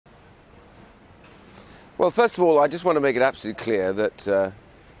Well, first of all, I just want to make it absolutely clear that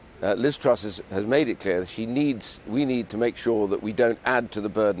Liz Truss has made it clear that we need to make sure that we don't add to the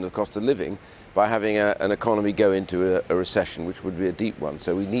burden of cost of living by having an economy go into a recession, which would be a deep one.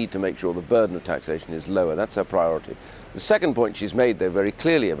 So we need to make sure the burden of taxation is lower. That's our priority. The second point she's made, though, very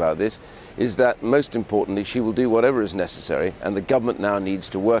clearly about this, is that, most importantly, she will do whatever is necessary, and the government now needs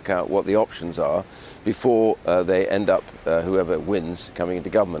to work out what the options are before they end up, whoever wins, coming into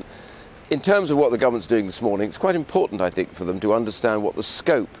government. In terms of what the government's doing this morning, it's quite important, I think, for them to understand what the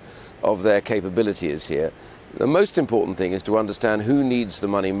scope of their capability is here. The most important thing is to understand who needs the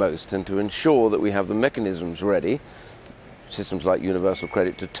money most and to ensure that we have the mechanisms ready, systems like universal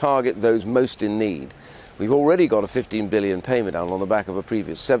credit, to target those most in need. We've already got a 15 billion payment out on the back of a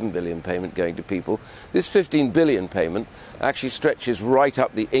previous 7 billion payment going to people. This 15 billion payment actually stretches right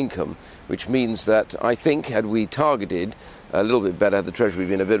up the income, which means that I think had we targeted a little bit better, had the Treasury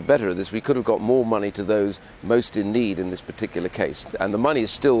been a bit better at this, we could have got more money to those most in need in this particular case. And the money is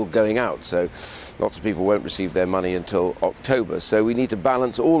still going out, so lots of people won't receive their money until October. So we need to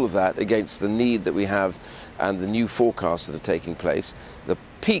balance all of that against the need that we have and the new forecasts that are taking place. The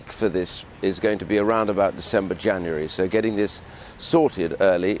peak for this is going to be around about December, January. So getting this sorted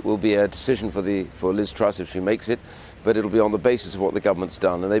early will be a decision for Liz Truss if she makes it, but it'll be on the basis of what the government's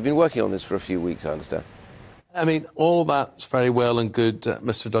done. And they've been working on this for a few weeks, I understand. I mean, all that's very well and good,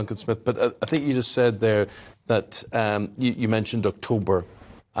 Mr. Duncan Smith, but I think you just said there that you mentioned October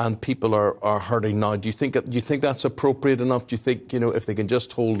and people are hurting now. Do you think that's appropriate enough? Do you think, if they can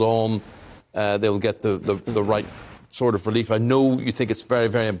just hold on, they'll get the right sort of relief? I know you think it's very,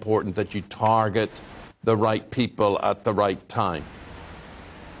 very important that you target the right people at the right time.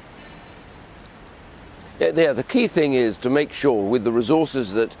 Yeah, the key thing is to make sure, with the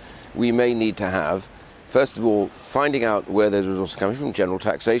resources that we may need to have, first of all, finding out where those resources are coming from, general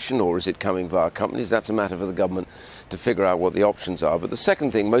taxation, or is it coming via companies? That's a matter for the government to figure out what the options are. But the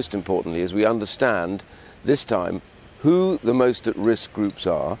second thing, most importantly, is we understand this time who the most at-risk groups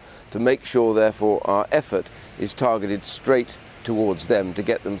are, to make sure, therefore, our effort is targeted straight towards them to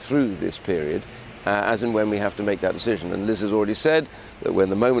get them through this period, as and when we have to make that decision. And Liz has already said that when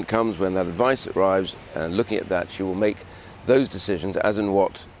the moment comes, when that advice arrives, and looking at that, she will make those decisions as and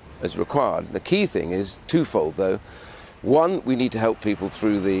what is required. The key thing is twofold, though. One, we need to help people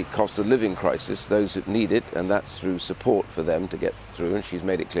through the cost of living crisis, those that need it, and that's through support for them to get through, and she's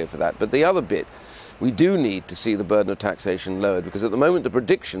made it clear for that. But the other bit, we do need to see the burden of taxation lowered, because at the moment the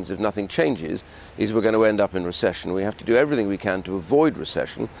predictions, if nothing changes, is we're going to end up in recession. We have to do everything we can to avoid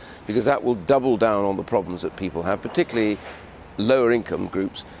recession, because that will double down on the problems that people have, particularly lower income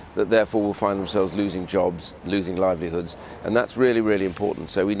groups, that therefore will find themselves losing jobs, losing livelihoods, and that's really, really important.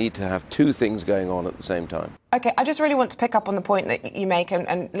 So we need to have two things going on at the same time. OK, I just really want to pick up on the point that you make,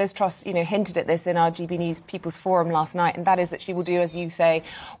 and Liz Truss, hinted at this in our GB News People's Forum last night, and that is that she will do, as you say,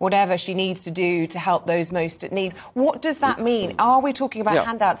 whatever she needs to do to help those most at need. What does that mean? Are we talking about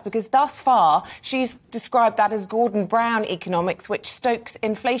handouts? Because thus far, she's described that as Gordon Brown economics, which stokes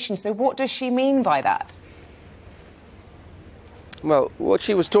inflation. So what does she mean by that? Well, what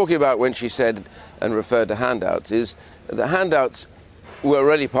she was talking about when she said and referred to handouts is the handouts were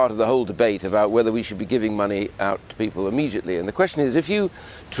already part of the whole debate about whether we should be giving money out to people immediately. And the question is, if you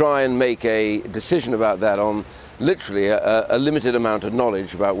try and make a decision about that on literally a limited amount of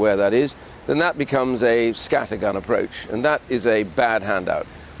knowledge about where that is, then that becomes a scattergun approach, and that is a bad handout.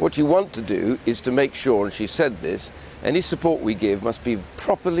 What you want to do is to make sure, and she said this, any support we give must be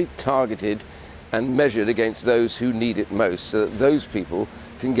properly targeted and measured against those who need it most, so that those people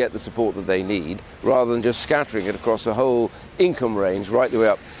can get the support that they need, rather than just scattering it across a whole income range right the way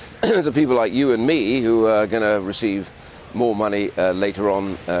up to people like you and me, who are going to receive more money later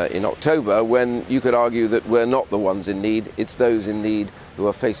on in October, when you could argue that we're not the ones in need, it's those in need who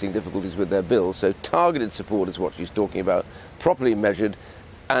are facing difficulties with their bills. So targeted support is what she's talking about, properly measured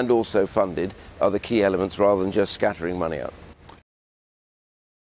and also funded are the key elements, rather than just scattering money out.